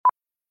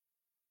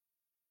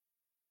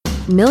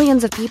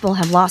Millions of people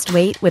have lost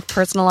weight with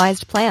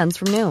personalized plans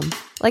from Noom.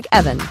 Like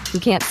Evan, who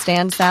can't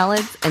stand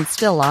salads and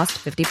still lost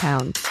 50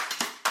 pounds.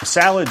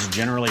 Salads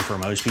generally for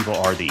most people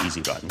are the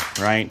easy button,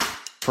 right?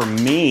 For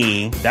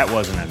me, that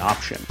wasn't an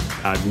option.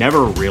 I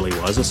never really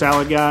was a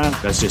salad guy.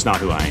 That's just not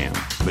who I am.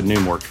 But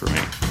Noom worked for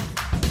me.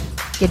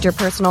 Get your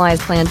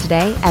personalized plan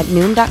today at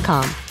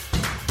Noom.com.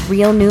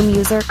 Real Noom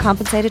user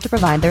compensated to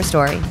provide their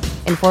story.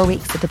 In 4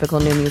 weeks, the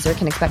typical Noom user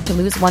can expect to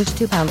lose 1 to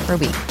 2 pounds per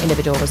week.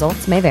 Individual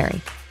results may vary.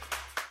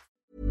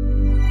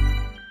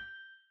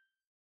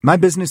 My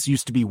business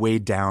used to be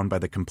weighed down by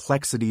the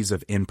complexities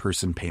of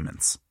in-person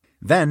payments.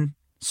 Then,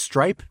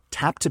 Stripe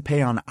Tap to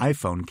Pay on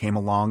iPhone came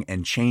along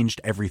and changed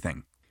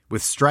everything.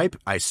 With Stripe,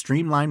 I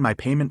streamlined my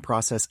payment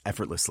process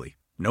effortlessly.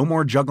 No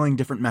more juggling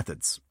different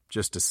methods.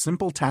 Just a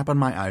simple tap on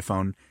my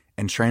iPhone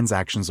and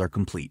transactions are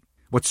complete.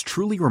 What's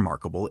truly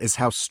remarkable is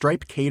how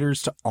Stripe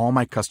caters to all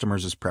my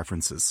customers'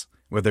 preferences.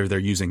 Whether they're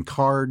using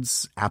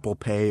cards, Apple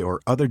Pay,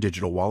 or other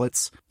digital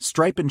wallets,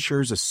 Stripe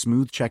ensures a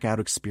smooth checkout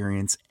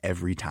experience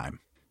every time.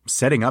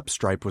 Setting up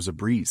Stripe was a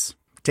breeze,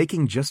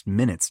 taking just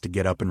minutes to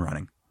get up and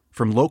running.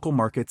 From local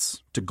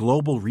markets to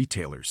global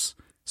retailers,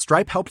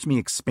 Stripe helped me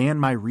expand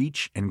my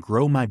reach and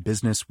grow my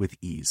business with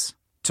ease.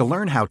 To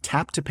learn how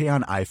Tap to Pay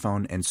on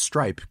iPhone and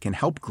Stripe can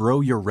help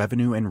grow your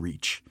revenue and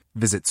reach,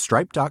 visit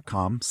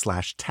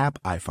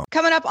stripe.com/tapiphone.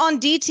 Coming up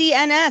on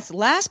DTNS,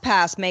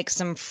 LastPass makes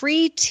some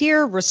free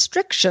tier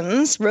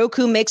restrictions,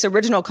 Roku makes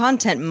original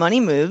content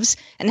money moves,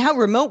 and how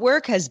remote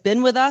work has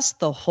been with us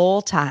the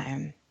whole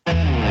time.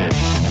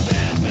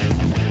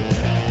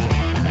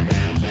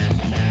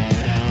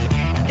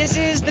 This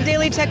is the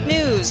Daily Tech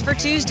News for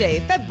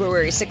Tuesday,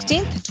 February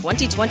 16th,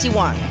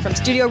 2021. From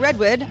Studio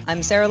Redwood,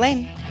 I'm Sarah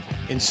Lane.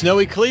 In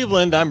snowy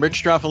Cleveland, I'm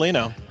Rich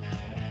Straffolino.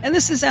 And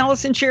this is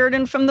Allison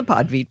Sheridan from the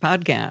Podbeat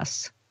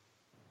Podcast.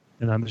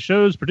 And I'm the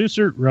show's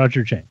producer,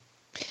 Roger Chang.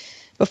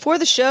 Before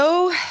the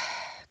show,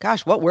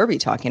 gosh, what were we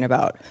talking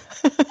about?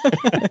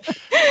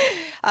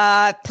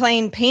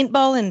 Playing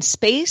paintball in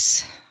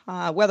space,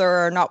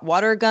 whether or not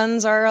water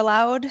guns are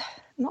allowed,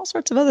 and all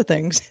sorts of other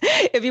things.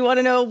 If you want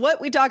to know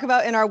what we talk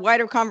about in our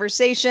wider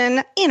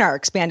conversation in our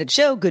expanded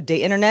show, Good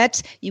Day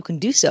Internet, you can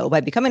do so by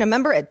becoming a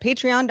member at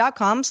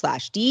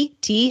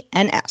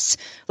patreon.com/DTNS.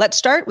 Let's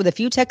start with a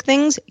few tech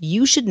things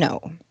you should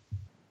know.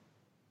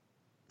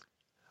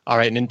 All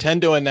right,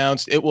 Nintendo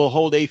announced it will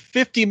hold a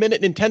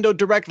 50-minute Nintendo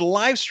Direct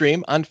live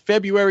stream on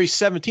February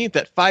 17th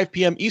at 5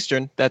 p.m.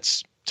 Eastern.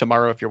 That's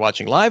tomorrow if you're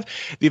watching live.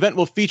 The event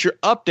will feature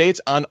updates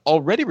on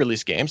already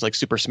released games like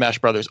Super Smash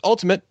Bros.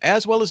 Ultimate,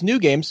 as well as new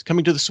games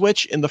coming to the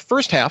Switch in the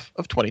first half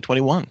of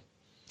 2021.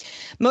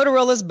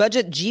 Motorola's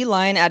budget G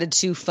line added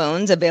 2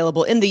 phones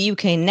available in the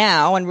UK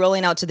now and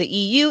rolling out to the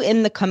EU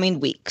in the coming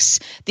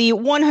weeks. The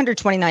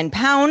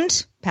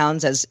 129-pound,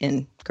 pounds as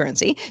in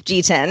currency,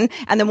 G10,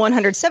 and the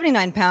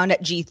 179-pound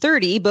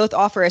G30 both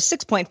offer a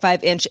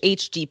 6.5-inch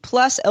HD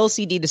Plus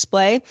LCD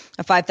display,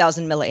 a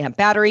 5,000 milliamp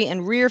battery,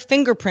 and rear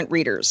fingerprint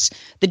readers.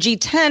 The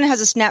G10 has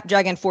a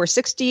Snapdragon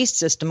 460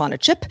 system on a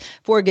chip,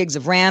 4 gigs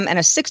of RAM, and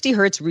a 60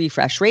 hertz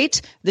refresh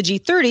rate. The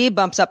G30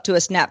 bumps up to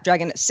a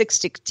Snapdragon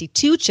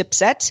 662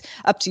 chipset,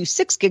 up to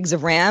 6 gigs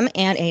of RAM,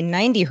 and a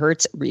 90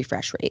 hertz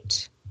refresh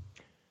rate.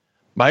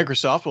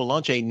 Microsoft will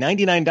launch a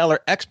 $99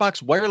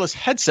 Xbox wireless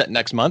headset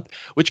next month,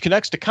 which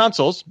connects to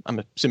consoles,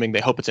 I'm assuming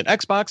they hope it's an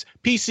Xbox,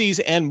 PCs,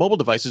 and mobile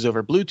devices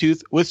over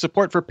Bluetooth, with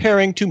support for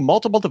pairing to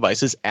multiple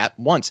devices at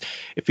once.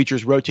 It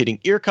features rotating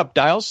ear cup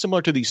dials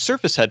similar to the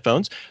Surface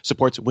headphones,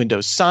 supports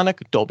Windows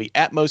Sonic, Dolby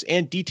Atmos,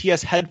 and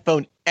DTS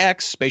Headphone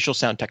X spatial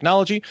sound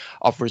technology,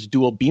 offers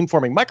dual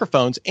beamforming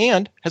microphones,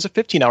 and has a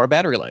 15-hour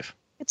battery life.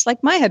 It's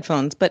like my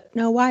headphones, but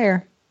no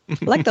wire. I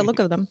like the look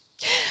of them.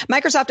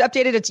 Microsoft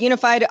updated its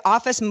unified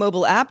Office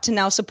mobile app to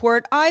now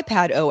support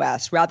iPad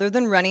OS rather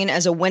than running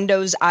as a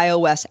Windows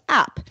iOS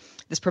app.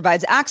 This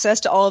provides access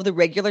to all of the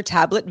regular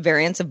tablet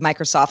variants of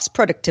Microsoft's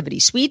productivity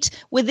suite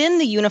within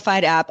the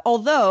unified app,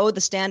 although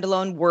the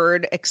standalone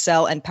Word,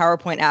 Excel, and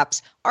PowerPoint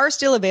apps are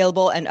still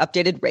available and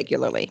updated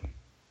regularly.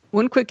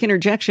 One quick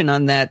interjection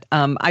on that.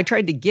 I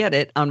tried to get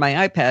it on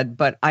my iPad,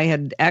 but I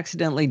had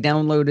accidentally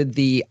downloaded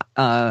the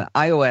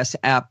iOS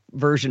app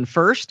version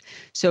first.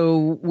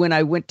 So when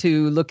I went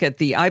to look at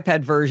the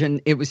iPad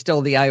version, it was still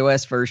the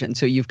iOS version.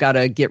 So you've got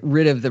to get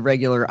rid of the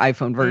regular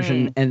iPhone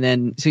version. And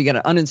then, so you got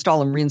to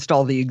uninstall and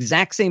reinstall the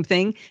exact same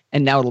thing.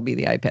 And now it'll be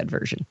the iPad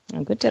version.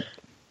 Oh, good tip.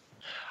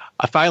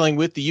 A filing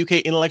with the UK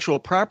Intellectual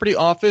Property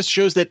Office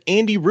shows that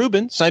Andy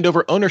Rubin signed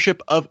over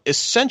ownership of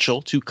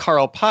Essential to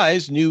Carl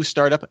Pye's new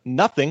startup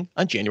Nothing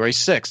on January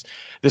 6th.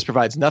 This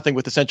provides Nothing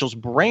with Essential's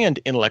brand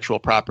intellectual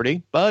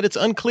property, but it's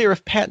unclear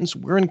if patents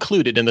were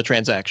included in the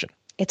transaction.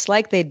 It's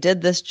like they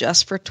did this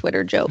just for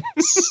Twitter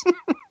jokes.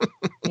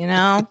 You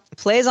know,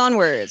 plays on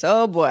words.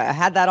 Oh boy, I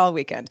had that all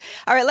weekend.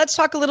 All right, let's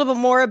talk a little bit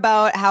more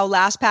about how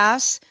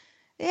LastPass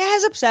it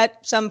has upset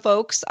some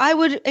folks. I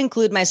would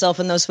include myself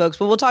in those folks,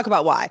 but we'll talk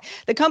about why.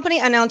 The company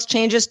announced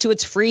changes to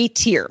its free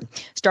tier.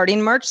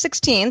 Starting March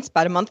 16th,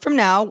 about a month from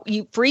now,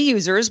 free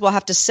users will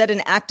have to set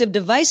an active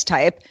device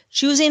type,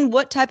 choosing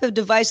what type of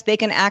device they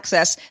can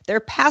access their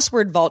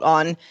password vault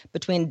on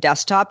between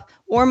desktop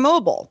or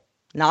mobile,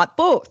 not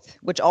both,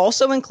 which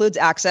also includes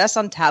access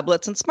on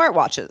tablets and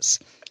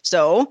smartwatches.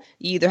 So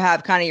you either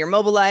have kind of your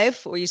mobile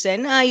life or you say,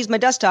 nah, I use my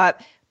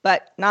desktop,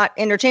 but not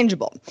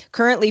interchangeable.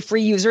 Currently,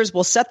 free users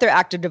will set their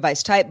active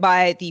device type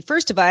by the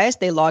first device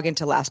they log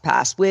into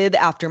LastPass with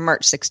after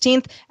March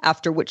 16th,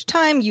 after which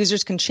time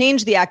users can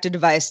change the active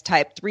device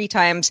type 3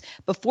 times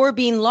before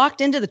being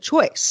locked into the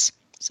choice.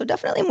 So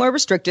definitely more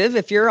restrictive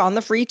if you're on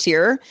the free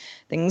tier.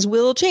 Things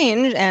will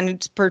change,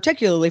 and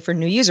particularly for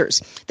new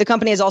users. The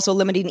company is also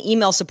limiting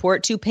email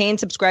support to paying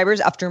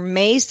subscribers after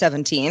May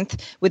 17th,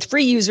 with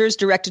free users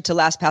directed to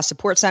LastPass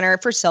Support Center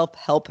for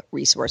self-help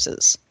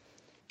resources.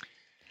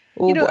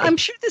 Oh, I'm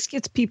sure this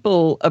gets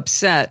people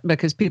upset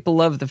because people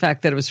love the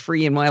fact that it was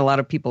free and why a lot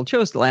of people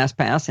chose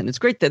LastPass, and it's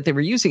great that they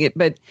were using it.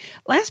 But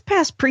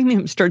LastPass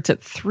Premium starts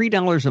at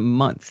 $3 a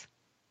month.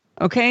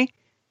 Okay?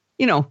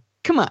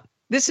 Come on.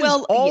 This is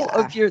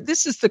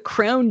this is the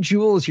crown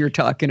jewels you're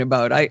talking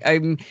about.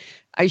 I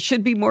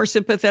should be more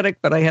sympathetic,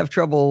 but I have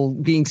trouble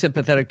being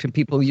sympathetic to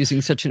people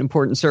using such an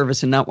important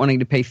service and not wanting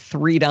to pay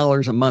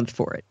 $3 a month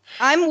for it.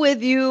 I'm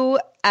with you.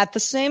 At the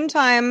same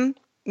time,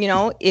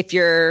 if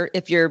you're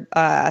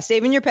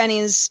saving your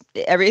pennies,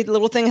 every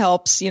little thing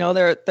helps.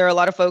 There are a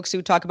lot of folks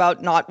who talk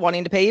about not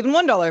wanting to pay even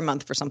 $1 a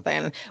month for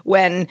something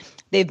when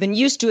they've been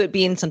used to it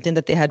being something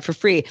that they had for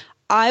free.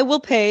 I will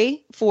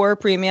pay for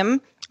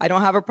premium. I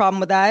don't have a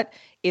problem with that.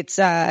 It's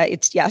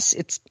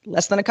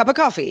less than a cup of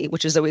coffee,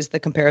 which is always the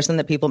comparison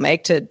that people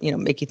make to,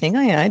 make you think,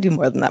 oh yeah, I do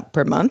more than that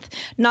per month.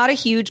 Not a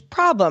huge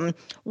problem.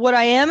 What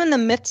I am in the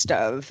midst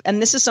of,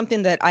 and this is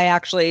something that I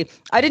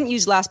didn't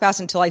use LastPass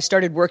until I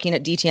started working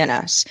at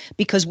DTNS,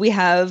 because we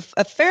have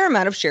a fair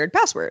amount of shared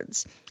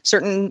passwords,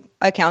 certain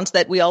accounts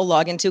that we all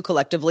log into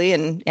collectively,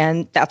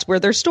 and that's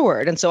where they're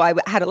stored. And so I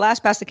had a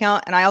LastPass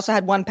account, and I also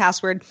had one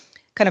password,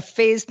 kind of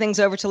phased things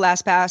over to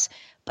LastPass,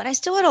 but I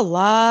still had a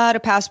lot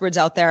of passwords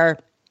out there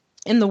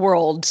in the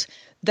world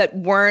that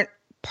weren't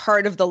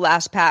part of the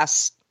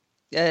LastPass,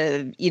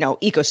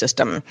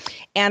 ecosystem.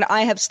 And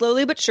I have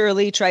slowly but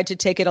surely tried to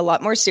take it a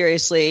lot more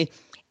seriously.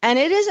 And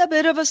it is a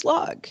bit of a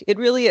slog. It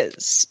really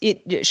is.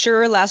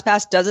 Sure,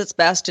 LastPass does its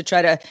best to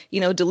try to,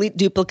 delete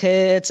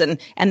duplicates and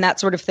that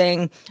sort of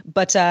thing.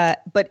 But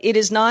it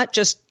is not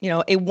just,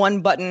 a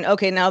one button,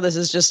 okay, now this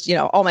is just,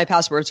 all my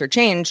passwords are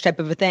changed type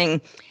of a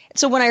thing.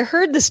 So when I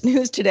heard this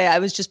news today, I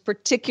was just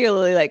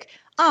particularly like,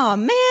 oh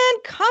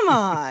man, come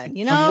on!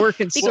 I'm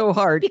working so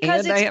hard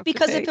because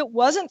if it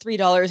wasn't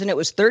 $3 and it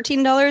was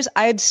 $13,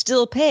 I'd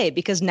still pay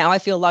because now I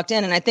feel locked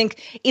in. And I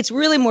think it's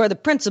really more the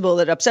principle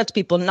that upsets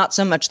people, not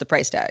so much the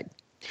price tag.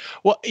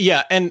 Well,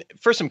 yeah, and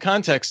for some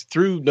context,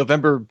 through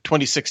November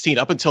 2016,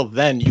 up until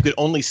then, you could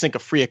only sync a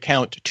free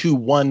account to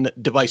one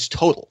device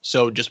total.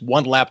 So just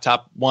one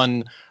laptop,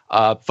 one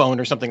phone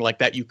or something like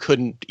that. You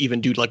couldn't even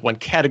do like one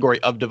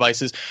category of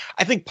devices.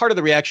 I think part of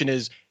the reaction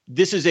is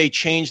this is a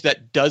change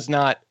that does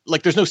not,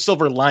 like, there's no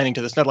silver lining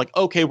to this. Not like,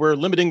 okay, we're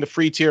limiting the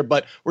free tier,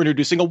 but we're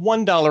introducing a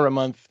 $1 a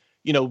month,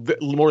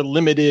 more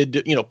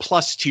limited,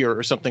 plus tier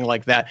or something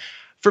like that.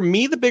 For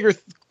me, the bigger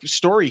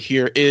story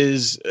here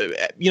is,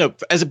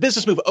 as a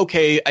business move,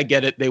 okay, I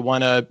get it. They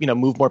want to,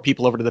 move more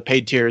people over to the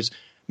paid tiers.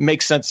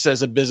 Makes sense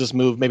as a business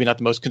move, maybe not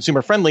the most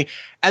consumer friendly.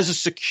 As a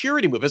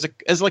security move,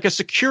 as like a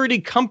security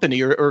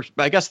company, or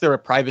I guess they're a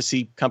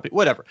privacy company,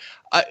 whatever.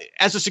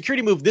 As a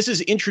security move, this is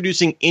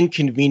introducing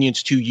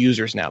inconvenience to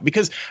users now.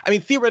 Because,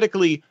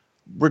 theoretically,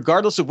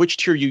 regardless of which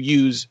tier you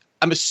use,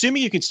 I'm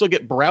assuming you can still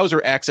get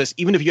browser access,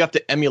 even if you have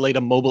to emulate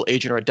a mobile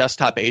agent or a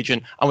desktop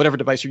agent on whatever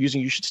device you're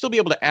using. You should still be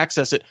able to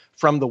access it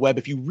from the web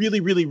if you really,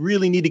 really,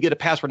 really need to get a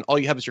password and all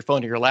you have is your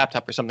phone or your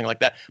laptop or something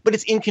like that. But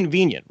it's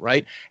inconvenient,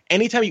 right?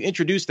 Anytime you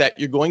introduce that,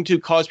 you're going to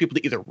cause people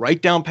to either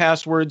write down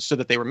passwords so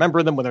that they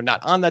remember them when they're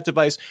not on that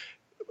device,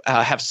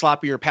 have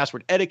sloppier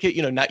password etiquette,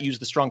 not use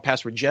the strong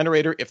password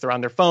generator if they're on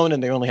their phone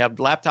and they only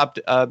have laptop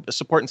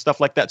support and stuff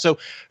like that. So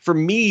for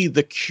me,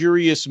 the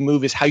curious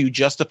move is how you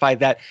justify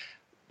that,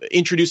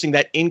 introducing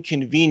that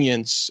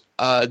inconvenience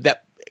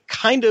that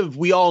kind of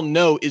we all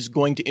know is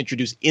going to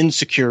introduce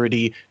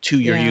insecurity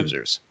to your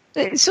users.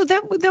 So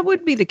that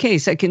would be the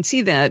case. I can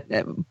see that.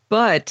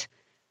 But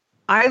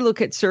I look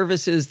at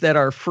services that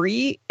are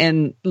free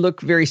and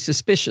look very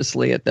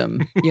suspiciously at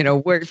them,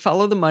 where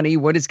follow the money,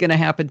 what is going to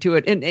happen to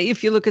it. And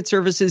if you look at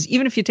services,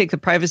 even if you take the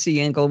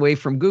privacy angle away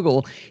from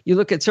Google, you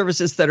look at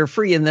services that are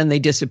free and then they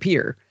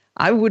disappear.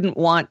 I wouldn't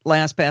want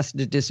LastPass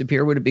to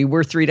disappear. Would it be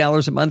worth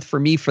 $3 a month for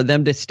me for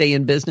them to stay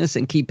in business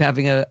and keep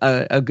having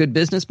a good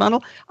business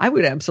model? I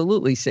would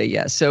absolutely say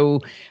yes.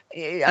 So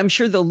I'm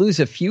sure they'll lose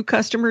a few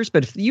customers,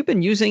 but if you've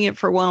been using it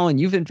for a while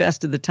and you've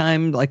invested the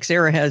time like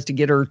Sarah has to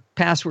get her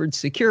password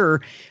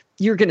secure,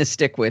 you're going to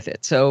stick with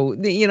it. So,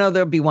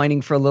 they'll be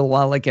whining for a little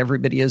while like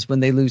everybody is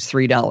when they lose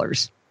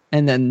 $3.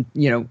 And then,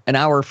 an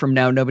hour from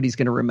now, nobody's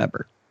going to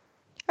remember.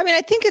 I mean,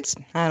 I think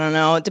I don't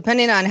know,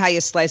 depending on how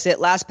you slice it,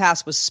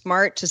 LastPass was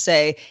smart to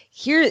say,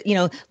 here,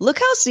 look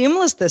how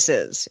seamless this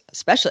is.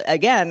 Especially,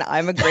 again,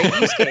 I'm a great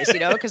use case,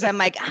 because I'm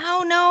like,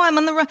 oh no, I'm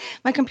on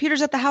my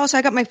computer's at the house.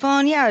 I got my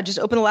phone. Yeah, just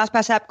open the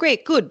LastPass app.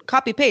 Great, good.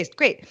 Copy, paste.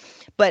 Great.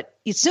 But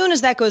as soon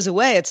as that goes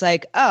away, it's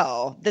like,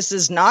 oh, this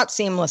is not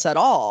seamless at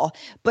all.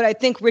 But I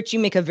think, Rich, you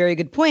make a very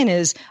good point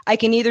is I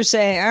can either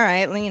say, all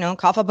right,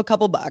 cough up a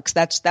couple bucks.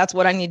 That's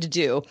what I need to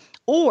do.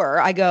 Or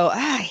I go,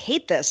 I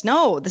hate this.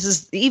 No, this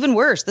is even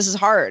worse. This is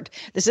hard.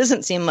 This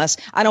isn't seamless.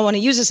 I don't want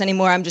to use this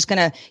anymore. I'm just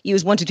going to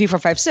use 1, 2, 3, 4,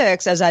 5,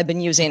 6 as I've been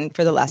using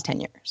for the last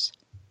 10 years.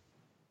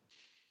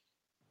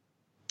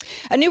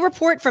 A new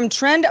report from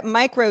Trend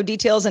Micro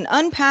details an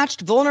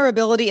unpatched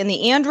vulnerability in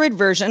the Android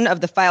version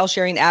of the file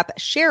sharing app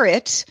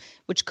ShareIt,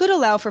 which could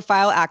allow for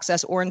file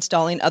access or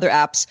installing other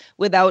apps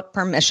without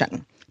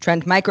permission.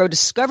 Trend Micro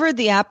discovered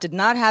the app did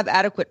not have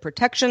adequate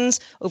protections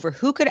over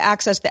who could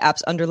access the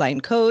app's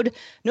underlying code,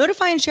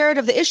 notifying ShareIt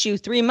of the issue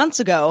 3 months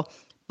ago,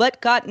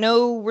 but got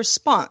no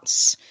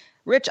response.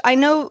 Rich, I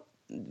know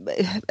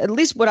at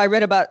least what I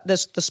read about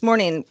this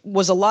morning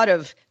was a lot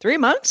of 3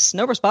 months,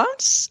 no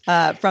response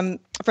from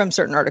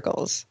certain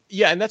articles.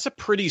 Yeah, and that's a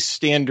pretty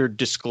standard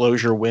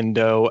disclosure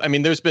window. I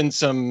mean, there's been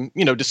some,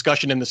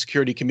 discussion in the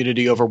security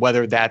community over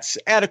whether that's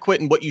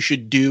adequate and what you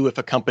should do if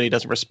a company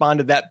doesn't respond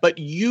to that. But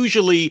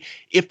usually,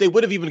 if they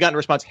would have even gotten a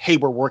response, hey,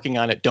 we're working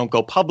on it, don't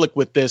go public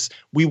with this,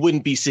 we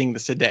wouldn't be seeing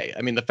this today.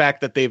 I mean, the fact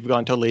that they've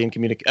gone totally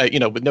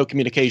with no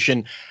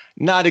communication,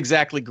 not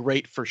exactly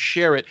great for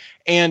ShareIt.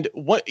 And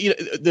what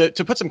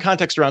to put some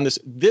context around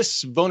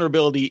this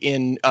vulnerability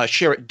in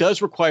ShareIt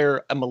does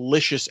require a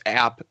malicious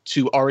app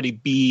to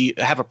already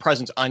have a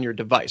presence on your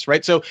device,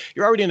 right? So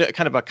you're already in a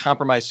kind of a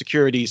compromised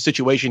security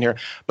situation here,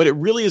 but it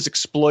really is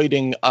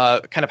exploiting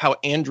kind of how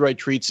Android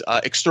treats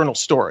external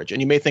storage. And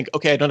you may think,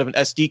 okay, I don't have an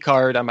SD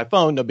card on my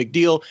phone, no big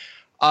deal.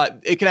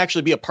 It can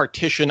actually be a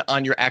partition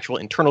on your actual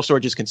internal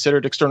storage is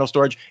considered external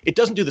storage. It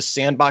doesn't do the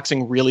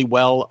sandboxing really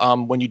well.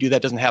 When you do that,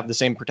 it doesn't have the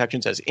same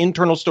protections as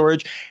internal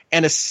storage.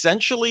 And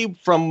essentially,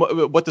 from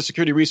what the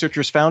security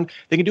researchers found,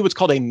 they can do what's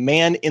called a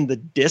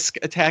man-in-the-disk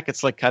attack.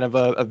 It's like kind of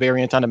a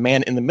variant on a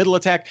man-in-the-middle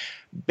attack.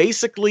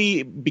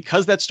 Basically,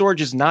 because that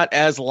storage is not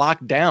as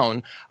locked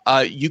down,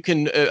 a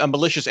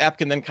malicious app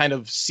can then kind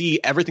of see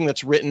everything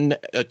that's written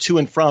to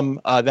and from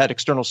that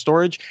external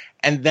storage,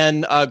 and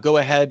then go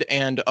ahead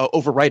and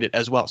overwrite it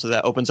as well. So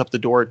that opens up the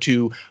door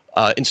to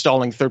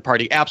installing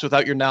third-party apps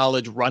without your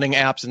knowledge, running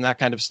apps, and that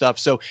kind of stuff.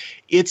 So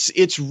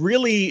it's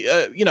really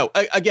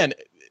again,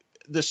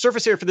 the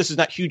surface area for this is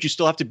not huge. You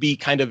still have to be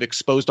kind of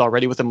exposed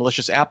already with a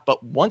malicious app.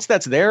 But once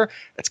that's there,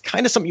 that's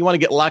kind of something you want to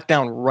get locked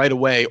down right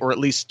away, or at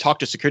least talk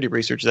to security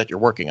researchers that you're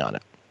working on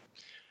it.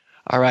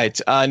 All right.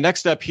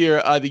 Next up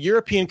here, the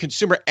European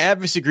Consumer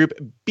Advocacy Group,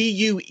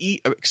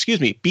 BEUC,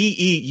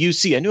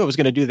 I knew I was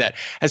going to do that,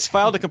 has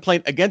filed a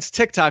complaint against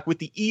TikTok with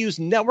the EU's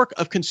network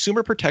of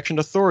consumer protection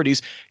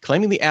authorities,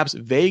 claiming the app's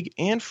vague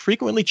and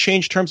frequently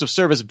changed terms of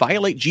service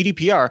violate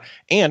GDPR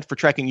and for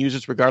tracking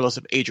users regardless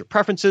of age or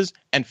preferences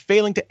and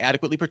failing to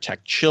adequately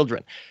protect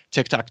children.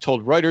 TikTok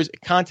told Reuters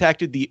it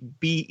contacted the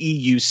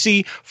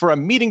BEUC for a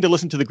meeting to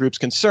listen to the group's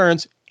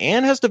concerns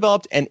and has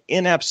developed an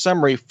in-app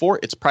summary for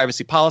its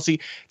privacy policy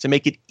to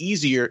make it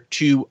easier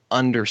to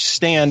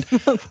understand.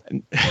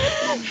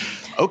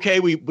 Okay,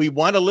 we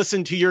want to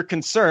listen to your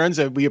concerns,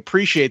 and we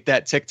appreciate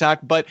that, TikTok,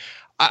 but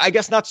I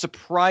guess not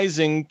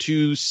surprising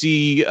to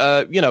see,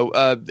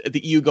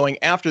 the EU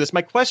going after this.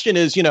 My question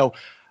is,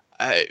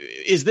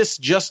 is this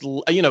just,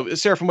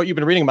 Sarah, from what you've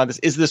been reading about this,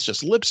 is this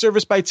just lip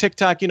service by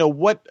TikTok?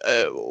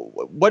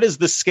 What is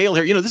the scale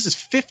here? This is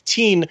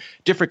 15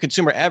 different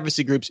consumer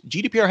advocacy groups.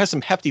 GDPR has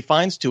some hefty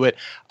fines to it.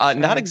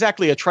 Not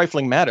exactly a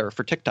trifling matter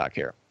for TikTok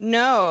here.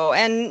 No.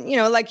 And,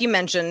 like you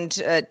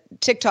mentioned,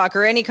 TikTok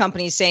or any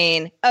company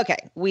saying, okay,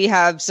 we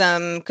have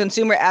some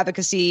consumer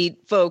advocacy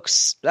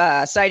folks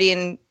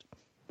citing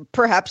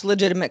perhaps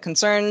legitimate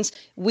concerns.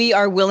 We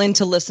are willing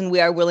to listen. We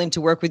are willing to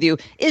work with you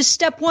is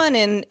step one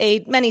in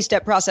a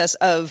many-step process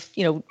of,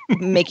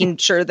 making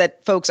sure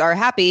that folks are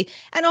happy,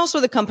 and also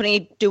the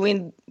company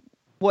doing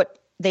what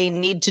they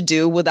need to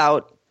do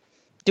without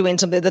doing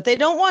something that they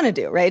don't want to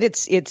do, right?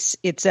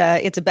 It's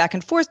a back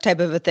and forth type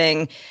of a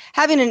thing.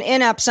 Having an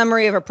in-app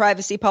summary of a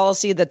privacy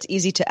policy that's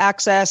easy to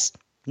access,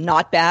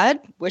 not bad.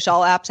 Wish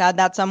all apps had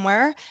that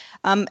somewhere.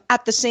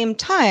 At the same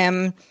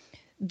time,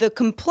 the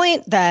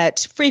complaint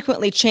that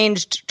frequently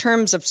changed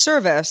terms of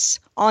service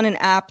on an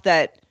app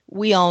that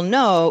we all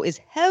know is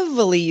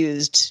heavily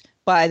used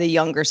by the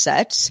younger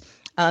set,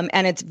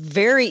 and it's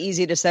very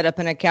easy to set up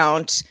an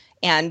account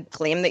and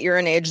claim that you're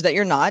an age that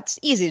you're not. It's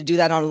easy to do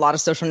that on a lot of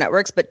social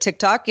networks, but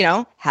TikTok,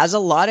 has a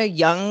lot of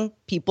young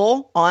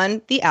people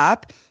on the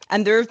app,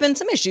 and there have been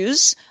some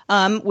issues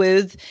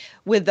with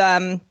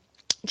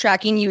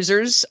tracking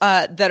users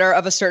that are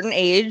of a certain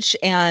age,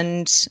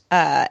 and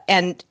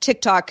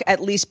TikTok at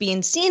least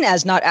being seen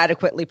as not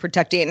adequately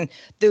protecting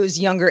those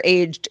younger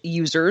aged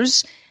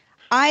users.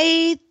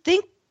 I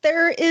think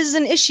there is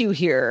an issue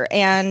here.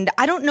 And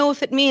I don't know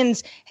if it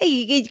means, hey,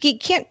 you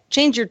can't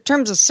change your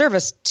terms of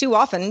service too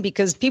often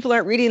because people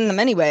aren't reading them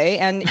anyway,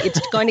 and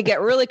it's going to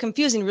get really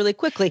confusing really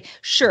quickly.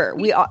 Sure,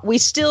 we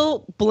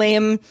still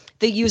blame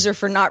the user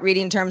for not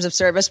reading terms of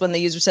service when the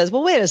user says,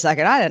 well, wait a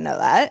second, I didn't know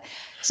that.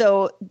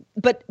 So,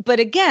 but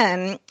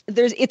again,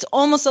 it's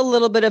almost a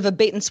little bit of a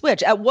bait and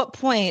switch. At what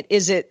point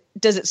does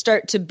it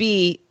start to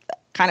be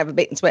kind of a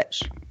bait and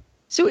switch?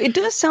 So it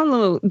does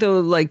sound, though,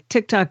 like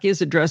TikTok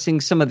is addressing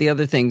some of the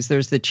other things.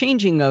 There's the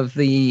changing of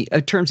the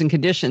terms and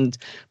conditions,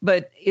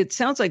 but it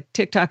sounds like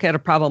TikTok had a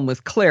problem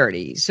with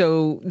clarity.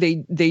 So they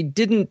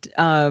didn't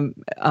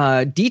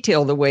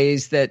detail the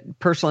ways that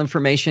personal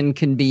information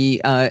can be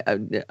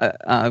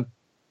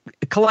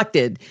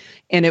collected,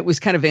 and it was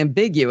kind of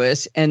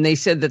ambiguous. And they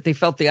said that they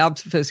felt the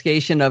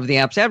obfuscation of the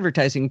app's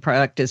advertising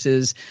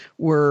practices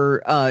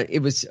were,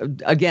 it was,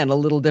 again, a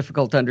little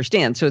difficult to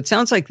understand. So it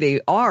sounds like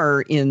they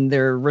are, in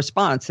their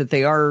response, that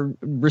they are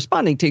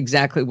responding to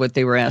exactly what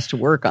they were asked to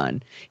work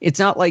on. It's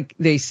not like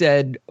they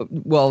said,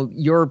 well,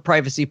 your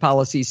privacy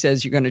policy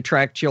says you're going to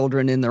track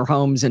children in their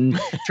homes and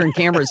turn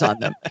cameras on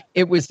them.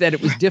 It was that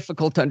it was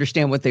difficult to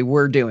understand what they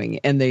were doing,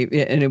 and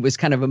it was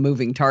kind of a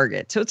moving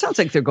target. So it sounds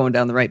like they're going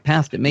down the right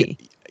path to me.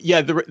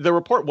 Yeah, the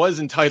report was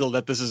entitled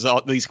that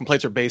these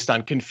complaints are based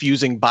on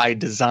confusing by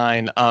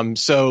design.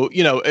 So,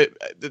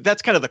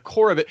 that's kind of the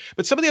core of it.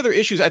 But some of the other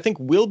issues I think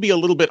will be a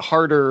little bit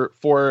harder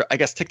for, I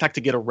guess, TikTok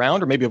to get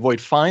around or maybe avoid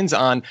fines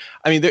on.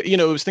 I mean,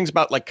 it was things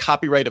about like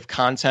copyright of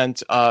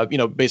content,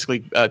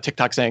 basically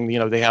TikTok saying,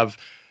 they have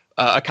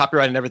a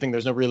copyright and everything.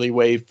 There's no really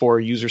way for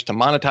users to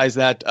monetize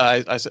that.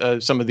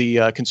 Some of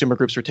the consumer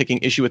groups are taking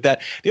issue with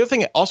that. The other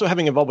thing also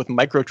having involved with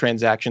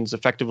microtransactions,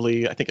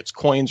 effectively, I think it's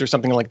coins or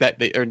something like that,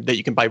 that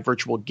you can buy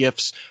virtual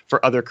gifts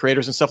for other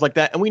creators and stuff like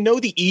that. And we know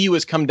the EU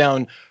has come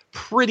down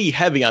pretty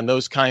heavy on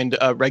those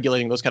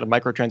regulating those kind of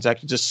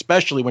microtransactions,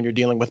 especially when you're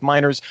dealing with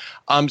minors.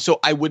 So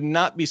I would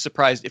not be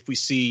surprised if we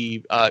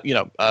see,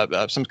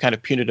 some kind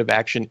of punitive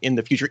action in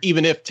the future,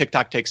 even if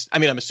TikTok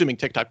I'm assuming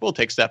TikTok will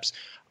take steps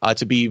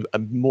to be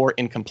more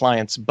in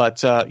compliance,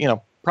 but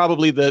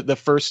probably the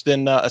first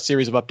in a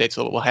series of updates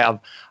that we'll have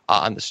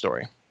on the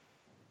story.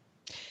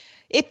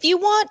 If you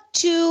want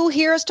to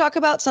hear us talk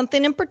about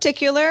something in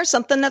particular,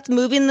 something that's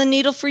moving the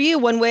needle for you,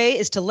 one way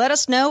is to let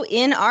us know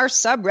in our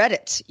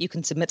subreddit. You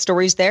can submit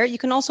stories there. You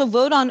can also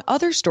vote on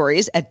other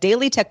stories at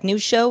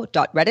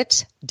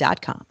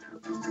dailytechnewsshow.reddit.com.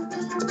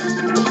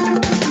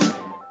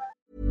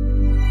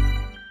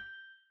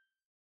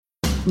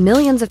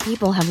 Millions of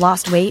people have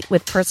lost weight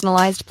with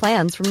personalized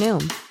plans from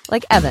Noom.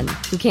 Like Evan,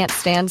 who can't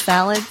stand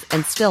salads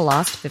and still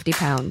lost 50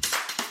 pounds.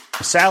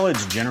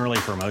 Salads generally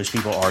for most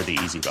people are the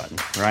easy button,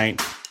 right?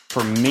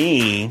 For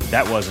me,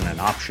 that wasn't an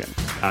option.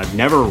 I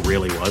never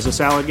really was a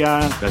salad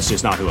guy. That's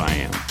just not who I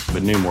am.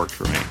 But Noom worked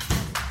for me.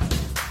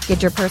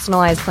 Get your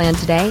personalized plan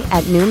today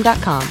at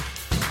Noom.com.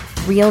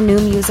 Real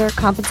Noom user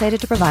compensated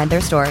to provide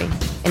their story.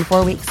 In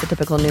 4 weeks, the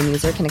typical Noom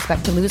user can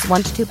expect to lose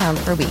 1 to 2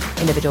 pounds per week.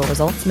 Individual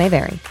results may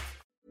vary.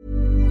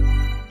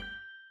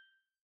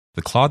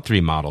 The Claude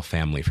 3 model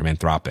family from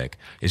Anthropic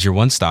is your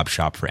one-stop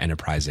shop for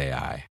enterprise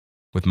AI.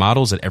 With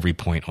models at every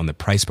point on the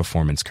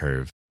price-performance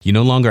curve, you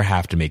no longer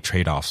have to make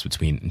trade-offs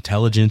between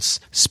intelligence,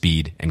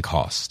 speed, and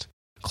cost.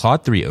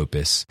 Claude 3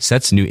 Opus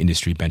sets new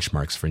industry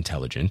benchmarks for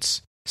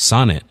intelligence.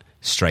 Sonnet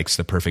strikes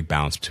the perfect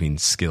balance between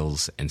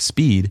skills and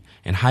speed.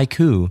 And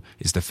Haiku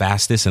is the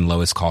fastest and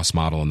lowest cost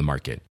model in the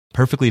market,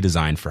 perfectly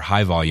designed for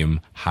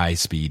high-volume,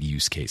 high-speed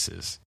use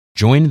cases.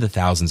 Join the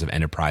thousands of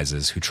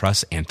enterprises who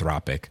trust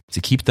Anthropic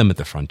to keep them at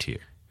the frontier.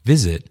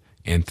 Visit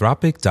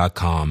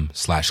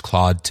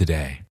anthropic.com/Claude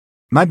today.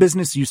 My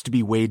business used to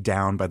be weighed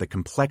down by the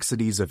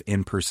complexities of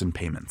in-person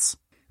payments.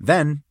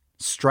 Then,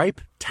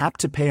 Stripe Tap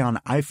to Pay on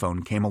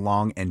iPhone came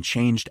along and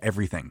changed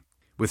everything.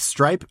 With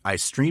Stripe, I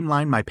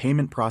streamlined my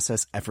payment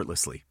process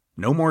effortlessly.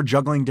 No more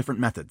juggling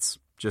different methods.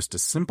 Just a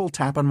simple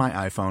tap on my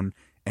iPhone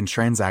and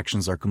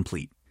transactions are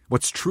complete.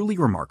 What's truly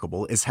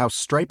remarkable is how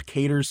Stripe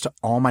caters to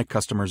all my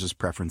customers'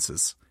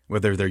 preferences.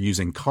 Whether they're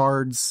using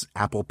cards,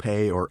 Apple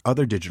Pay, or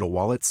other digital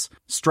wallets,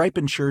 Stripe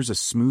ensures a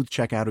smooth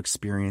checkout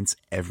experience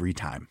every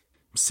time.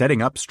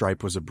 Setting up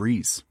Stripe was a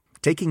breeze,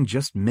 taking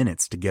just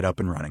minutes to get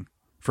up and running.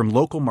 From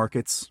local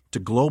markets to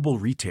global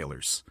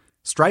retailers,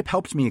 Stripe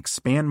helped me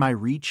expand my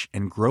reach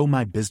and grow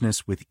my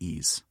business with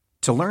ease.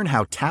 To learn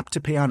how Tap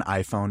to Pay on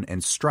iPhone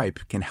and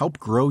Stripe can help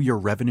grow your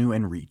revenue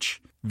and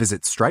reach,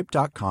 visit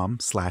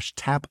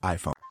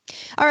stripe.com/tapiphone.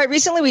 All right.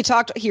 Recently, we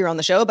talked here on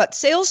the show about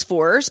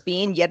Salesforce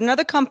being yet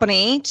another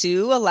company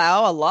to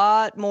allow a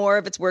lot more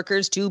of its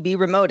workers to be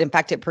remote. In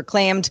fact, it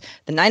proclaimed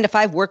the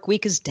 9-to-5 work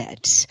week is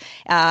dead.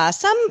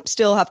 Some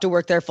still have to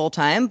work there full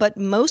time, but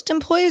most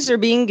employees are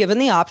being given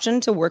the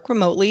option to work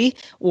remotely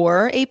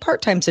or a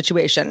part-time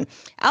situation.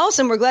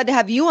 Allison, we're glad to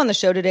have you on the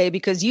show today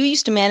because you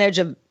used to manage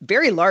a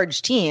very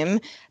large team.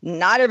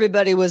 Not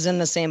everybody was in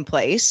the same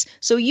place.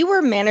 So you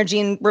were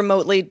managing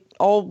remotely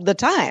all the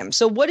time.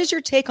 So what is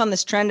your take on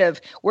this trend of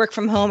work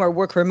from home or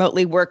work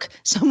remotely, work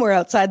somewhere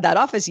outside that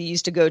office you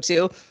used to go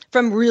to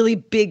from really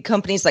big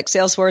companies like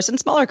Salesforce and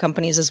smaller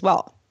companies as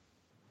well?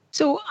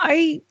 So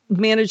I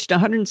managed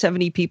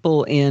 170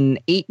 people in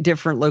 8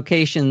 different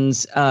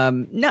locations.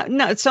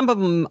 Not some of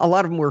them, a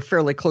lot of them were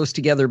fairly close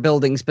together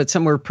buildings, but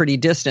some were pretty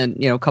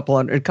distant, a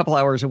couple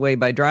hours away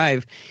by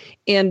drive.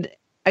 And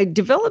I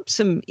developed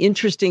some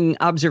interesting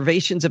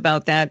observations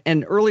about that.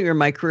 And earlier in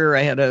my career,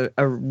 I had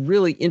a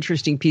really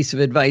interesting piece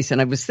of advice.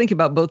 And I was thinking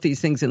about both these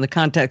things in the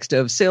context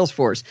of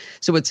Salesforce.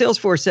 So what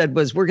Salesforce said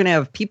was, we're going to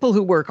have people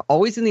who work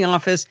always in the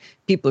office,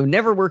 people who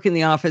never work in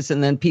the office,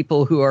 and then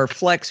people who are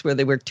flex, where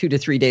they work 2 to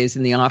 3 days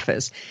in the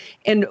office.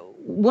 And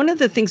one of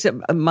the things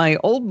that my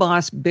old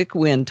boss, Bick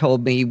Wynn,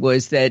 told me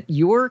was that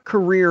your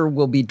career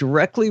will be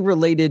directly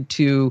related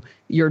to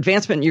your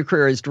advancement in your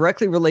career is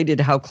directly related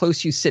to how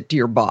close you sit to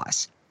your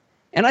boss.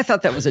 And I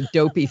thought that was a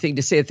dopey thing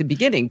to say at the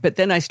beginning. But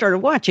then I started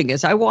watching.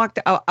 As I walked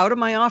out of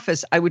my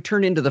office, I would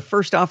turn into the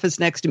first office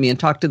next to me and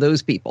talk to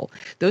those people.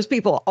 Those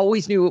people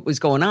always knew what was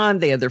going on.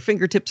 They had their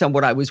fingertips on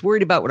what I was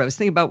worried about, what I was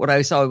thinking about, what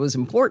I saw was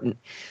important.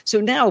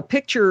 So now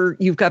picture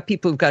you've got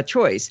people who've got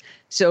choice.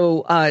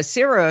 So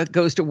Sarah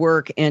goes to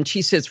work and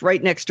she sits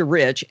right next to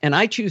Rich, and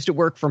I choose to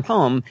work from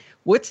home.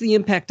 What's the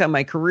impact on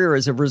my career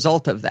as a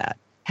result of that?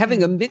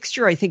 Having a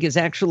mixture, I think, is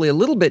actually a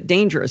little bit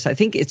dangerous. I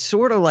think it's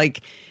sort of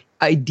like,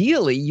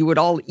 ideally, you would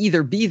all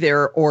either be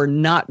there or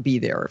not be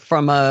there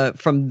from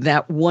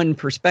that one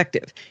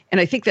perspective.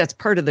 And I think that's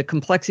part of the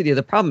complexity of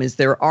the problem is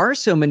there are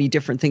so many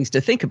different things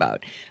to think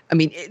about. I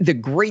mean, the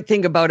great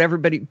thing about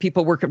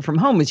people working from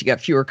home is you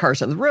got fewer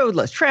cars on the road,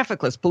 less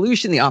traffic, less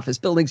pollution. The office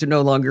buildings are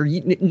no longer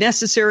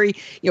necessary.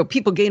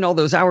 People gain all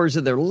those hours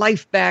of their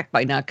life back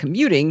by not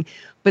commuting.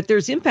 But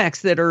there's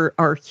impacts that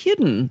are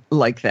hidden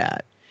like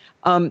that.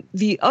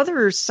 The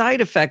other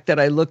side effect that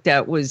I looked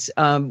at was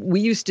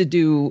we used to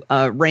do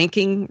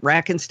ranking,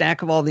 rack and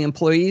stack of all the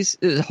employees.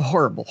 It was a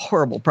horrible,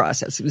 horrible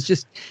process. It was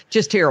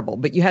just terrible.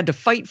 But you had to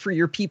fight for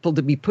your people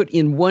to be put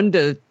in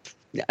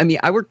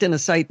I worked in a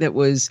site that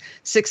was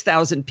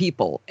 6,000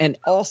 people, and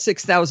all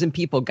 6,000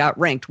 people got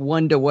ranked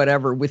 1 to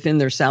whatever within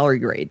their salary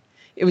grade.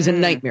 It was a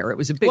nightmare. It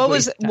was a big. What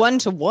was 1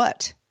 to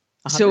what?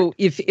 100? So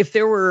if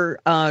there were,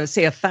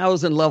 say,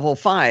 1,000 level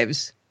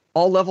 5s,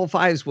 all level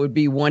 5s would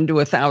be 1 to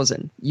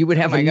 1,000. You would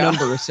have a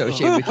number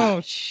associated with it. Oh,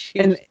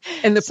 shoot.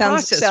 And the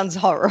process sounds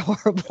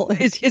horrible.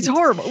 It's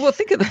horrible. Well,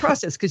 think of the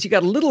process, because you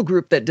got a little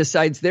group that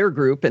decides their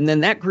group, and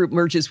then that group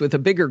merges with a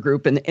bigger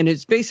group, and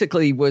it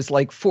basically was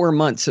like 4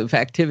 months of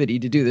activity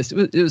to do this.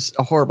 It was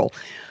horrible.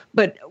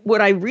 But what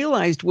I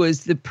realized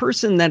was the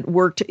person that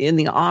worked in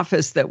the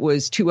office that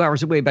was 2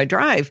 hours away by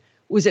drive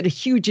was at a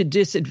huge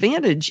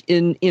disadvantage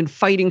in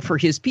fighting for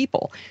his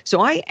people.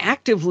 So I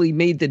actively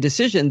made the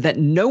decision that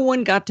no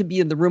one got to be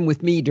in the room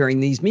with me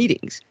during these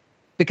meetings,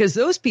 because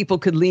those people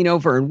could lean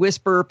over and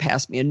whisper,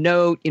 pass me a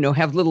note,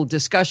 have little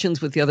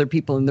discussions with the other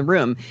people in the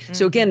room. Mm-hmm.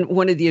 So again,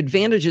 one of the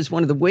advantages,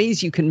 one of the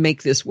ways you can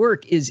make this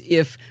work is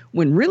if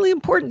when really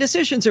important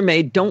decisions are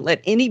made, don't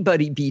let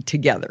anybody be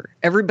together.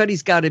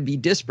 Everybody's got to be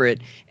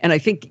disparate. And I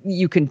think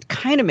you can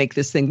kind of make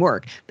this thing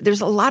work. But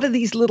there's a lot of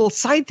these little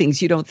side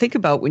things you don't think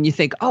about when you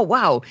think, oh,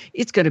 wow,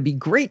 it's going to be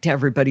great to have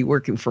everybody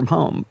working from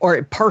home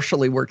or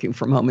partially working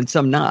from home and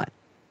some not.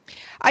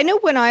 I know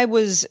when I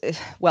was,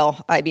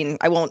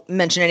 I won't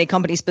mention any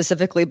company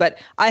specifically, but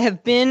I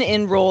have been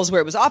in roles where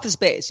it was office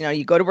based.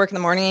 You go to work in the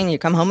morning, you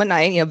come home at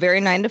night,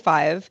 very 9 to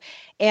 5.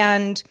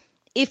 And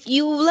if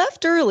you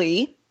left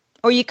early,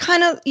 or you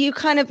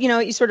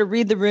sort of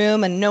read the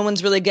room and no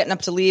one's really getting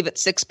up to leave at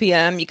 6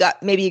 p.m.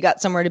 Maybe you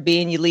got somewhere to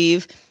be and you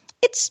leave.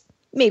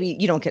 Maybe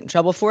you don't get in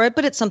trouble for it,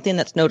 but it's something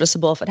that's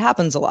noticeable if it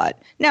happens a lot.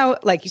 Now,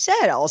 like you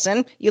said,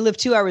 Allison, you live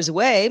 2 hours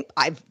away.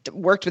 I've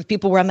worked with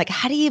people where I'm like,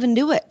 how do you even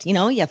do it? You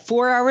have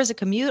 4 hours of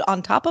commute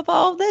on top of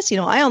all of this.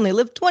 I only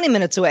live 20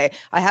 minutes away.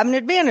 I have an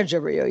advantage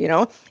over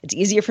you. It's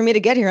easier for me to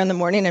get here in the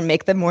morning and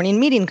make the morning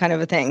meeting kind of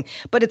a thing.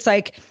 But it's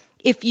like,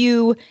 if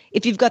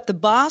you've got the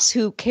boss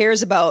who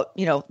cares about,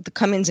 the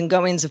comings and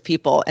goings of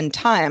people and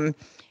time,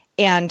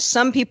 and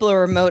some people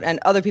are remote and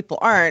other people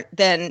aren't,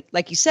 then,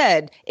 like you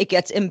said, it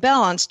gets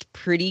imbalanced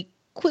pretty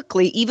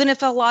quickly, even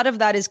if a lot of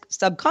that is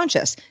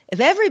subconscious. If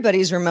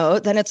everybody's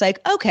remote, then it's like,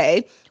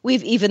 okay,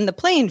 we've evened the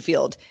playing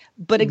field.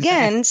 But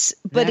again,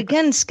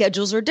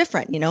 schedules are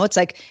different. It's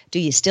like, do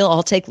you still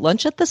all take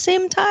lunch at the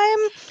same time?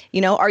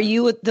 Are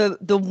you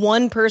the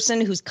one person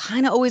who's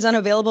kind of always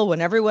unavailable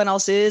when everyone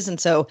else is? And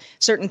so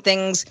certain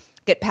things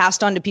get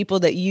passed on to people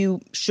that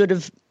you should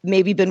have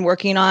maybe been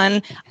working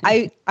on.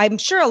 I'm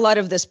sure a lot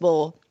of this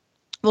will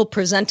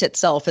present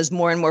itself as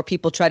more and more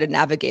people try to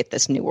navigate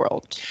this new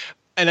world.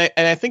 And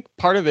I think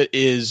part of it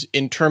is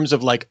in terms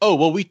of like,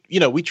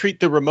 we treat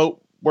the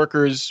remote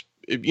workers,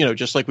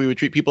 just like we would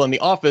treat people in the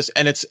office,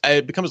 and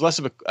it becomes less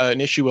of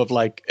an issue of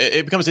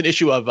it becomes an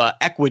issue of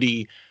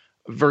equity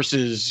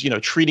versus,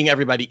 treating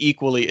everybody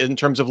equally in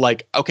terms of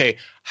like, okay,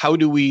 how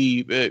do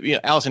we,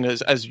 Allison,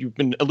 as you've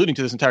been alluding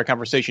to this entire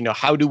conversation,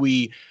 how do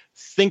we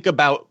think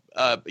about,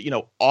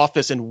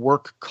 office and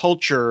work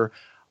culture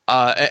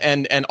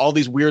and all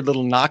these weird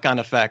little knock-on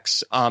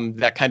effects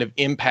that kind of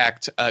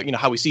impact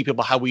how we see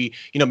people, how we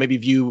maybe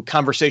view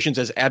conversations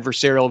as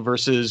adversarial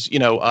versus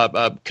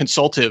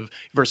consultative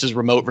versus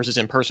remote versus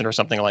in person or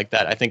something like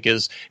that. I think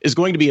is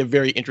going to be a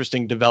very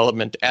interesting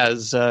development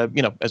as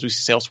we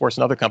see Salesforce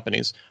and other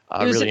companies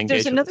really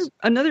engage. There's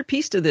another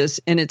piece to this,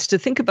 and it's to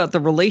think about the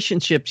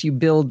relationships you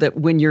build that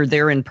when you're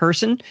there in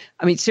person.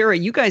 I mean, Sarah,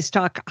 you guys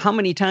talk how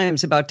many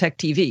times about Tech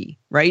TV,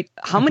 right?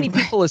 How many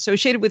people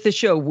associated with the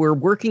show were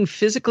working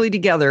physically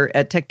together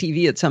at Tech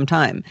TV at some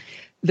time?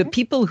 The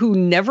people who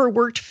never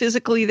worked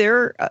physically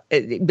there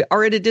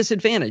are at a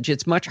disadvantage.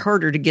 It's much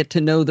harder to get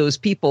to know those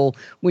people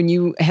when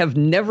you have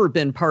never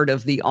been part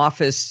of the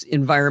office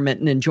environment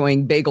and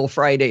enjoying Bagel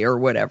Friday or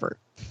whatever.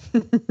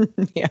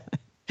 Yeah.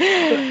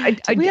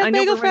 Do we have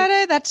Bagel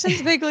Friday? That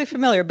sounds vaguely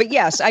familiar. But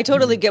yes, I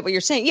totally get what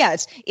you're saying. Yeah,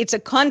 it's a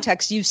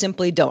context you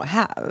simply don't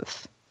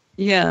have.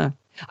 Yeah.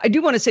 I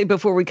do want to say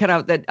before we cut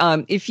out that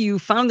if you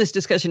found this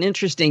discussion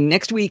interesting,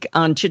 next week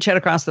on Chit Chat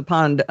Across the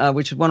Pond,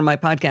 which is one of my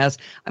podcasts,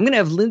 I'm going to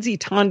have Lindsay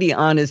Tondi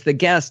on as the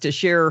guest to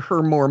share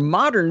her more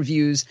modern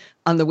views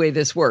on the way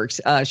this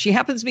works. She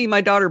happens to be my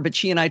daughter, but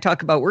she and I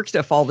talk about work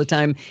stuff all the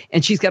time,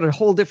 and she's got a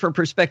whole different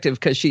perspective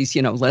because she's,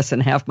 less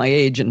than half my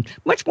age and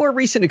much more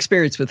recent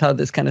experience with how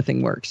this kind of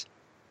thing works.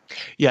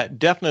 Yeah,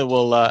 definitely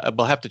we'll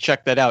have to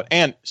check that out.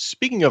 And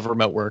speaking of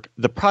remote work,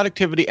 the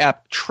productivity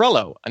app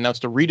Trello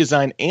announced a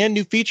redesign and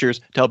new features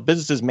to help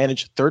businesses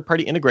manage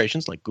third-party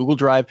integrations like Google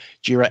Drive,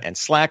 Jira, and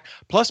Slack,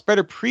 plus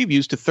better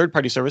previews to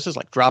third-party services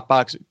like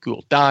Dropbox,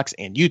 Google Docs,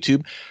 and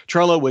YouTube.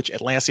 Trello, which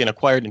Atlassian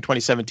acquired in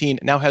 2017,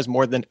 now has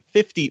more than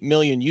 50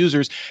 million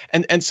users.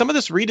 And some of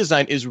this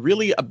redesign is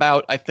really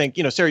about, I think,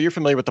 Sarah, you're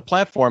familiar with the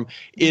platform,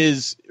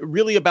 is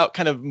really about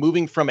kind of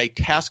moving from a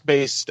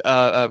task-based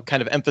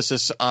kind of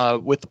emphasis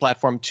with the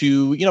platform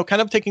to,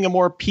 kind of taking a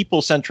more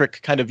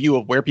people-centric kind of view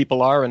of where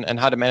people are and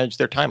how to manage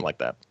their time like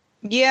that.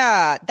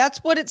 Yeah,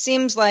 that's what it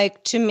seems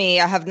like to me.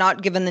 I have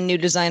not given the new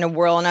design a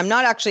whirl, and I'm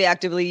not actually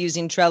actively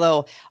using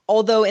Trello,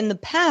 although in the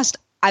past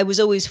I was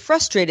always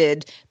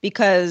frustrated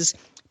because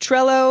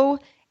Trello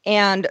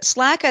and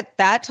Slack at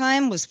that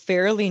time was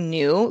fairly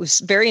new. It was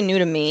very new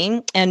to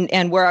me,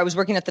 and where I was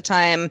working at the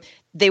time,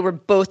 they were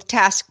both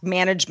task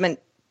management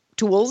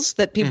tools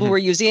that people were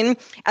using.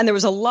 And there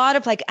was a lot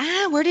of like,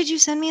 where did you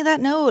send me that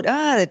note?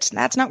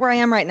 That's not where I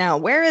am right now.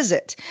 Where is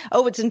it?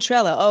 Oh, it's in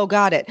Trello. Oh,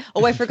 got it.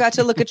 Oh, I forgot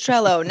to look at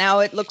Trello. Now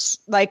it looks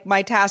like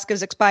my task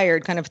is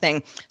expired kind of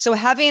thing. So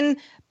having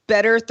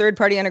better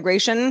third-party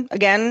integration,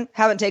 again,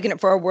 haven't taken it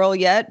for a whirl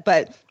yet,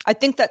 but I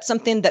think that's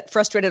something that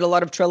frustrated a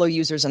lot of Trello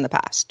users in the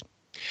past.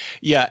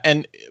 Yeah.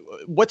 And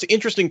what's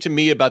interesting to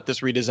me about this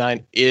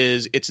redesign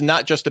is it's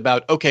not just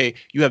about, okay,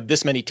 you have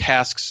this many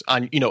tasks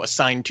on,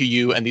 assigned to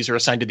you, and these are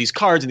assigned to these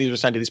cards and these are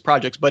assigned to these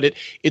projects, but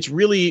it's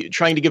really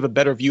trying to give a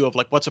better view of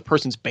like, what's a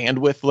person's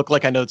bandwidth look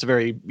like? I know it's a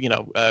very,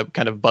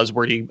 kind of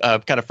buzzwordy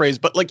kind of phrase,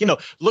 but like,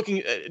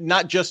 looking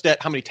not just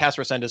at how many tasks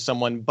are assigned to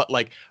someone, but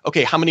like,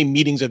 okay, how many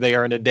meetings are they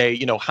in a day?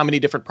 How many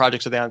different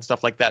projects are they on,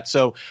 stuff like that.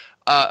 So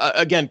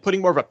again, putting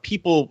more of a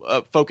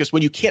people focus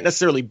when you can't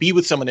necessarily be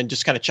with someone and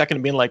just kind of checking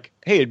and being like,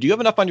 hey, do you have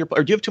enough on your plate,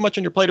 or do you have too much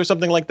on your plate or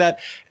something like that?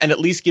 And at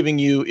least giving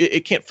you,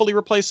 it can't fully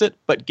replace it,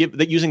 but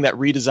using that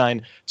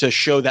redesign to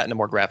show that in a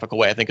more graphical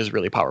way, I think is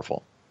really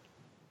powerful.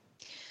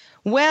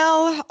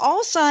 Well,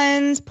 all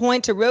signs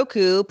point to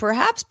Roku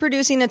perhaps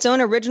producing its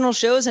own original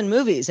shows and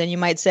movies. And you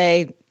might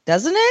say,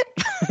 doesn't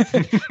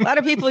it? A lot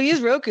of people use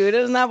Roku.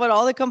 Isn't that what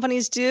all the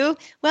companies do?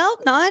 Well,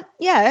 not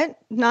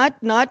yet.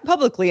 Not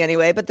publicly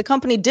anyway. But the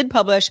company did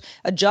publish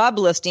a job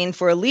listing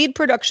for a lead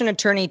production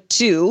attorney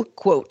to,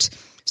 quote,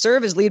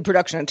 serve as lead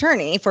production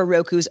attorney for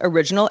Roku's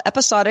original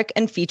episodic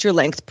and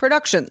feature-length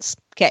productions.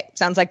 Okay,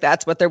 sounds like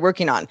that's what they're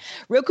working on.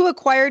 Roku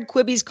acquired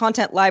Quibi's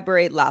content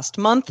library last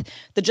month.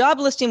 The job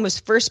listing was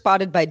first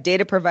spotted by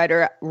data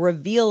provider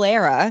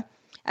Revealera.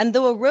 And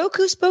though a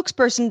Roku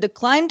spokesperson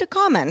declined to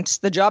comment,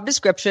 the job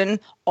description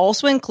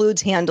also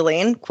includes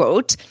handling,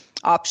 quote,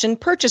 option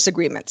purchase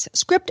agreements,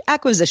 script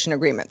acquisition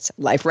agreements,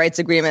 life rights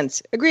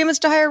agreements, agreements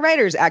to hire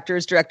writers,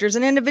 actors, directors,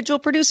 and individual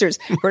producers,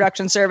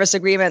 production service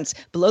agreements,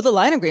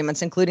 below-the-line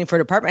agreements, including for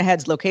department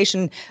heads,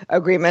 location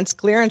agreements,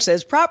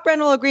 clearances, prop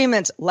rental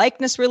agreements,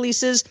 likeness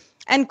releases,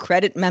 and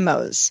credit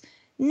memos.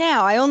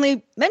 Now, I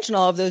only mention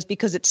all of those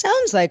because it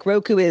sounds like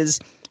Roku is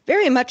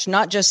very much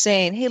not just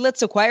saying, hey,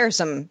 let's acquire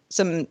some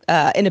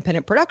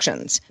independent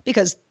productions,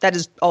 because that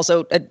is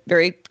also a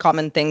very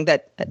common thing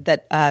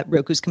that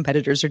Roku's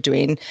competitors are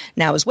doing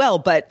now as well.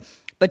 But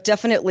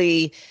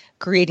definitely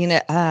creating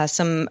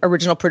some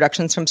original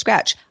productions from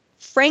scratch.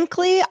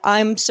 Frankly,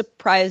 I'm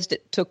surprised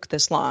it took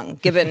this long,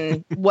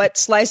 given what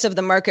slice of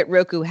the market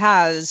Roku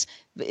has.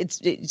 It's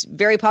a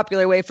very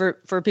popular way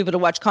for people to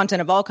watch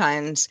content of all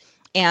kinds.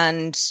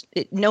 And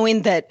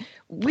knowing that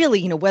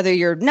really, whether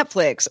you're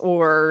Netflix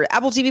or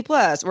Apple TV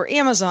Plus or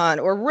Amazon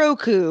or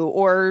Roku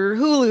or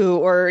Hulu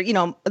or,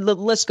 the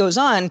list goes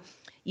on,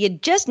 you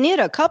just need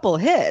a couple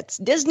hits,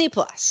 Disney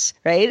Plus,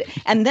 right?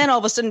 And then all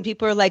of a sudden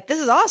people are like, this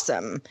is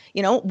awesome.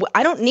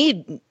 I don't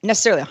need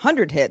necessarily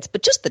 100 hits,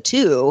 but just the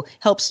 2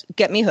 helps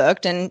get me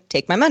hooked and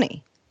take my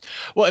money.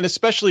 Well, and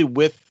especially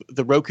with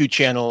the Roku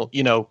channel,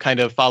 kind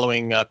of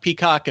following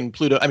Peacock and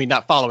Pluto. I mean,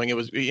 not following, it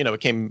was,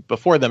 it came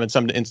before them in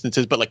some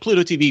instances, but like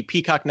Pluto TV,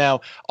 Peacock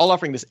Now, all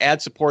offering this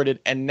ad-supported,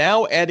 and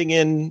now adding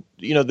in,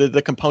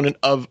 the component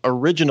of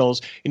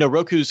originals.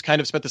 Roku's kind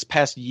of spent this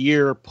past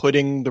year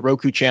putting the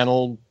Roku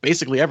channel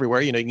basically everywhere.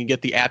 You can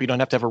get the app. You don't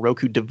have to have a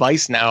Roku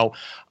device now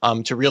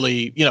to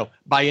really,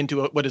 buy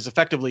into what is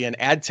effectively an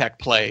ad tech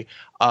play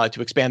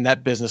to expand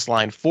that business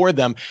line for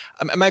them.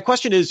 My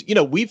question is,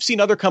 we've seen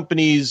other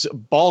companies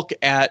balk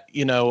at,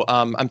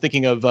 I'm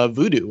thinking of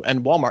Vudu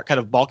and Walmart kind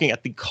of balking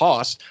at the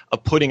cost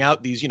of putting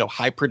out these,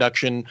 high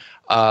production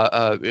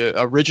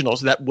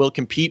originals that will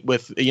compete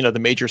with, the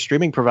major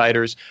streaming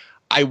providers.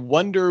 I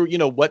wonder,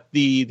 what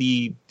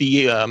the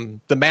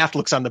math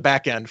looks on the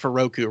back end for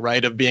Roku,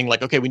 right? Of being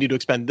like, okay, we need to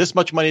expend this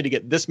much money to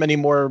get this many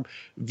more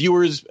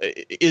viewers.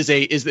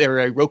 Is there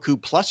a Roku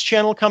Plus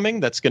channel coming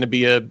that's going to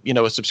be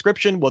a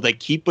subscription? Will they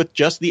keep with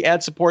just the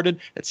ad supported?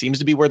 That seems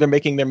to be where they're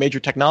making their major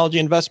technology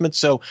investments.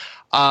 So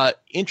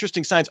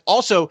interesting signs.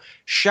 Also,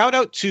 shout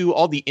out to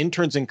all the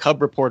interns and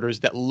Cub reporters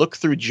that look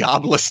through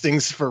job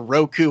listings for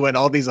Roku and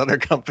all these other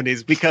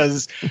companies,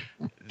 because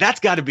that's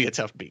got to be a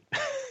tough beat.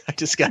 I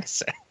just got to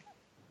say.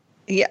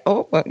 Yeah.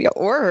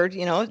 Or,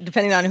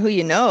 depending on who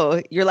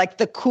you're like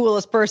the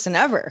coolest person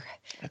ever.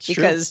 That's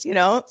because,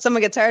 true.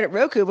 Someone gets hired at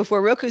Roku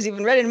before Roku's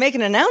even ready to make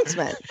an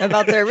announcement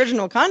about their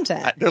original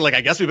content. They're like,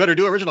 I guess we better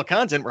do original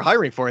content. We're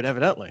hiring for it,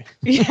 evidently.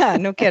 Yeah,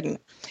 no kidding.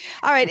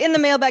 All right. In the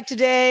mailbag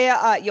today,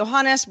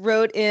 Johannes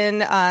wrote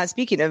in,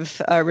 speaking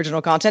of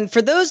original content,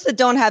 for those that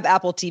don't have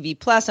Apple TV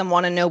Plus and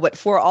want to know what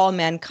For All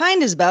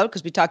Mankind is about,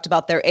 because we talked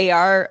about their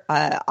AR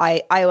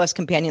iOS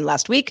companion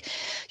last week,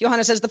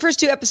 Johannes says the first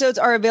 2 episodes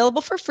are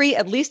available for free,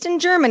 at least in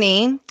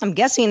Germany. I'm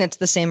guessing it's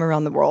the same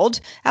around the world.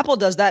 Apple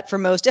does that for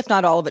most, if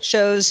not all of its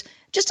shows,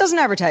 just doesn't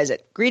advertise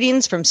it.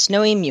 Greetings from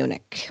snowy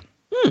Munich.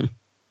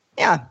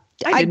 Yeah.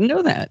 I didn't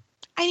know that.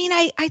 I mean,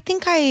 I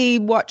think I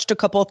watched a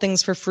couple of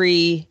things for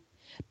free,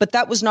 but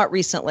that was not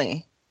recently.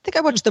 I think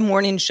I watched the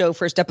morning show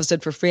first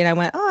episode for free, and I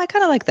went, oh, I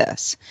kind of like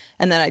this.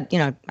 And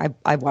then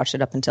I watched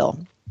it up until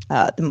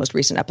the most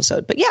recent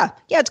episode. But yeah,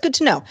 it's good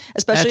to know,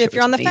 especially if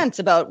you're on the fence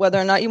about whether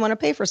or not you want to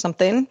pay for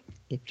something.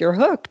 If you're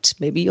hooked,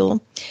 maybe you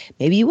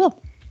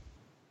will.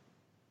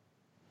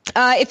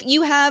 If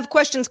you have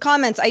questions,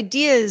 comments,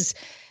 ideas,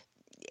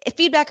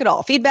 feedback at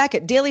all, feedback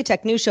at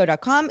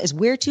dailytechnewsshow.com is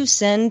where to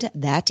send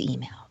that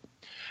email.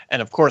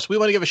 And of course, we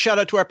want to give a shout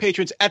out to our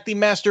patrons at the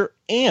Master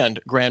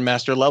and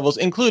Grandmaster levels,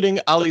 including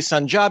Ali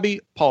Sanjabi,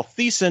 Paul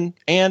Thiessen,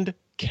 and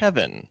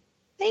Kevin.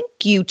 Thank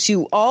you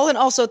to all. And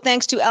also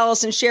thanks to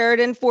Allison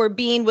Sheridan for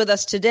being with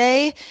us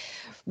today.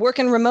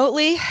 Working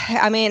remotely.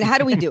 I mean, how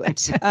do we do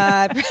it?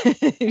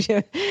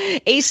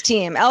 Ace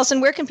team. Allison,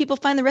 where can people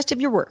find the rest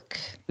of your work?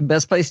 The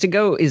best place to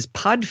go is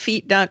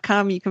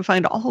podfeet.com. You can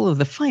find all of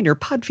the finer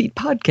Podfeet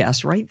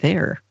podcasts right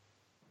there.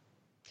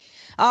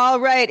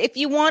 All right. If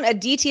you want a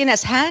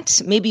DTNS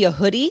hat, maybe a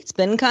hoodie, it's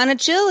been kind of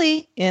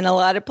chilly in a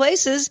lot of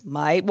places.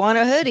 Might want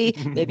a hoodie.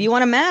 Maybe you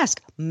want a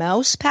mask,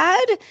 mouse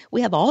pad. We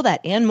have all that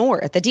and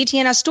more at the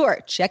DTNS store.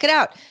 Check it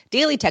out.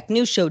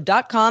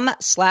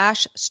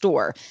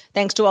 dailytechnewsshow.com/store.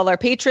 Thanks to all our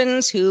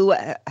patrons who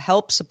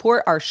help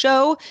support our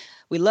show.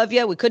 We love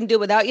you. We couldn't do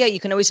it without you.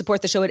 You can always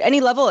support the show at any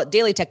level at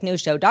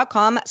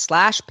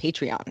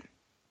dailytechnewsshow.com/Patreon.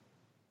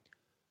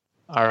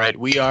 All right,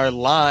 we are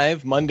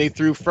live Monday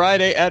through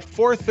Friday at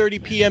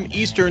 4:30 p.m.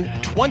 Eastern,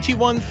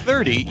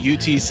 21:30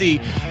 UTC.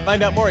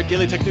 Find out more at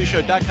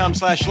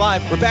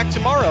dailytechnewsshow.com/live. We're back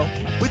tomorrow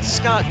with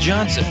Scott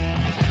Johnson.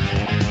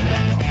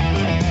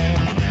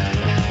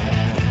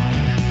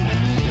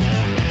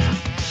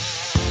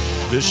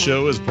 This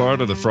show is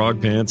part of the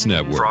Frog Pants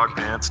Network. Frog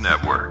Pants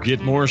Network. Get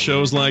more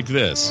shows like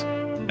this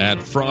at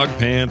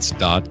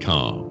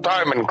frogpants.com.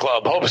 Diamond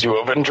Club hopes you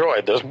have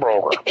enjoyed this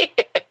program.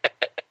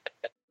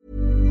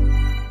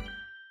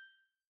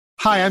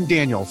 Hi, I'm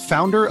Daniel,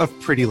 founder of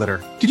Pretty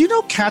Litter. Did you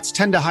know cats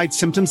tend to hide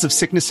symptoms of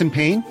sickness and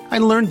pain? I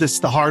learned this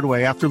the hard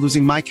way after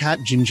losing my cat,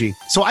 Gingy.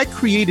 So I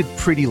created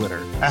Pretty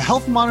Litter, a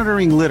health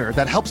monitoring litter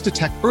that helps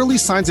detect early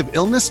signs of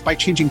illness by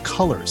changing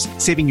colors,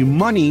 saving you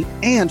money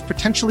and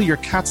potentially your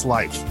cat's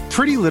life.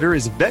 Pretty Litter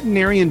is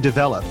veterinarian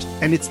developed,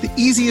 and it's the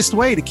easiest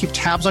way to keep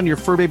tabs on your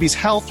fur baby's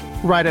health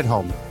right at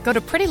home. Go to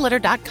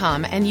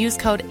prettylitter.com and use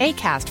code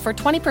ACAST for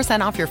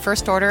 20% off your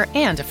first order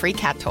and a free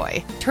cat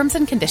toy. Terms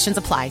and conditions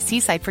apply. See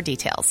site for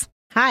details.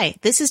 Hi,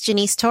 this is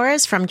Janice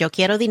Torres from Yo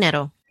Quiero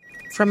Dinero.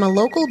 From a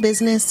local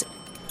business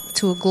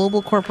to a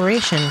global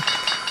corporation,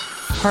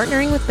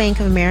 partnering with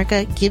Bank of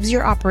America gives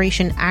your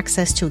operation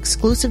access to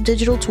exclusive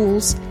digital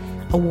tools,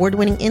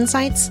 award-winning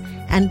insights,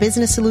 and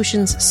business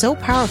solutions so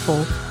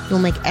powerful you'll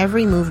make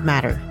every move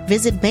matter.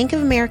 Visit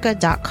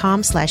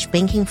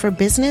bankofamerica.com/banking for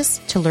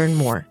business to learn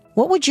more.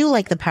 What would you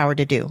like the power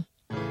to do?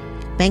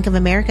 Bank of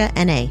America,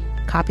 N.A.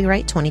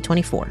 Copyright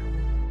 2024.